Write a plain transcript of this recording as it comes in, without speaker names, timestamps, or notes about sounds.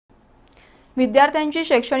विद्यार्थ्यांची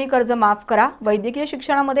शैक्षणिक कर्ज माफ करा, वैद्यकीय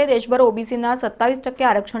शिक्षणामध्ये देशभर ओबीसींना 27%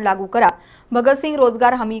 आरक्षण लागू करा, भगतसिंग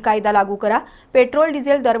रोजगार हमी कायदा लागू करा, पेट्रोल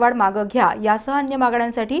डिझेल दरवाढ मागे घ्या यासह अन्य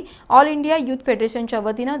मागण्यांसाठी ऑल इंडिया यूथ फेडरेशनच्या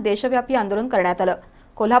वतीनं देशव्यापी आंदोलन करण्यात आलं।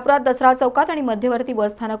 कोल्हापुरात दसरा चौकात आणि मध्यवर्ती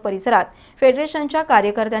बसस्थानक परिसरात फेडरेशनच्या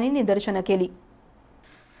कार्यकर्त्यांनी निदर्शनं केली।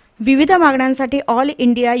 विविध मागण्यांसाठी ऑल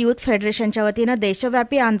इंडिया यूथ फेडरेशनच्या वतीनं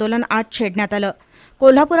देशव्यापी आंदोलन आज छेडण्यात आलं।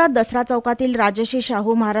 कोल्हापुरात दसरा चौकातील राजर्षी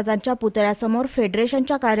शाहू महाराजांच्या पुतळ्यासमोर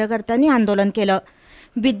फेडरेशनच्या कार्यकर्त्यांनी आंदोलन केलं।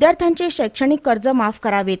 विद्यार्थ्यांची शैक्षणिक कर्ज माफ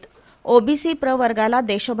करावीत, ओबीसी प्रवर्गाला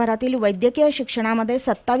देशभरातील वैद्यकीय शिक्षणामध्ये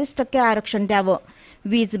 27% आरक्षण द्यावं,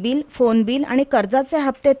 वीज बिल, फोन बिल आणि कर्जाचे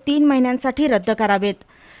हप्ते 3 महिन्यांसाठी रद्द करावेत,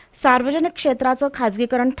 सार्वजनिक क्षेत्राचं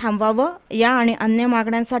खाजगीकरण थांबवावं या आणि अन्य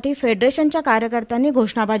मागण्यांसाठी फेडरेशनच्या कार्यकर्त्यांनी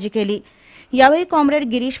घोषणाबाजी केली। यावेळी कॉम्रेड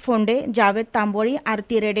गिरीश फोंडे, जावेद तांबोळी,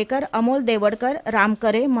 आरती रेडेकर, अमोल देवडकर, राम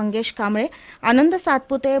करे, मंगेश कांबळे, आनंद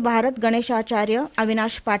सातपुते, भारत गणेशाचार्य,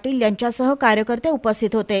 अविनाश पाटील यांच्यासह कार्यकर्ते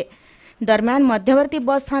उपस्थित होते। दरम्यान मध्यवर्ती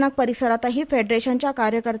बस स्थानक परिसरातही फेडरेशनच्या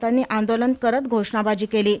कार्यकर्त्यांनी आंदोलन करत घोषणाबाजी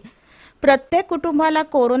केली। प्रत्येक कुटुंबाला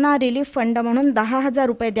कोरोना रिलीफ फंड म्हणून 10,000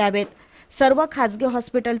 रुपये द्यावेत, सर्व खाजगी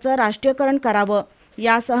हॉस्पिटलचं राष्ट्रीयकरण करावं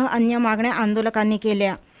यासह अन्य मागण्या आंदोलकांनी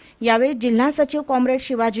केल्या। यावेळी जिल्हा सचिव कॉम्रेड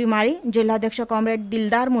शिवाजी माळी, जिल्हाध्यक्ष कॉम्रेड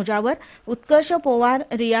दिलदार मुजावर, उत्कर्ष पवार,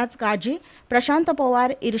 रियाज गाजी, प्रशांत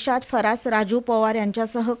पवार, इर्शाद फरास, राजू पवार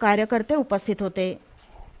यांच्यासह कार्यकर्ते उपस्थित होते।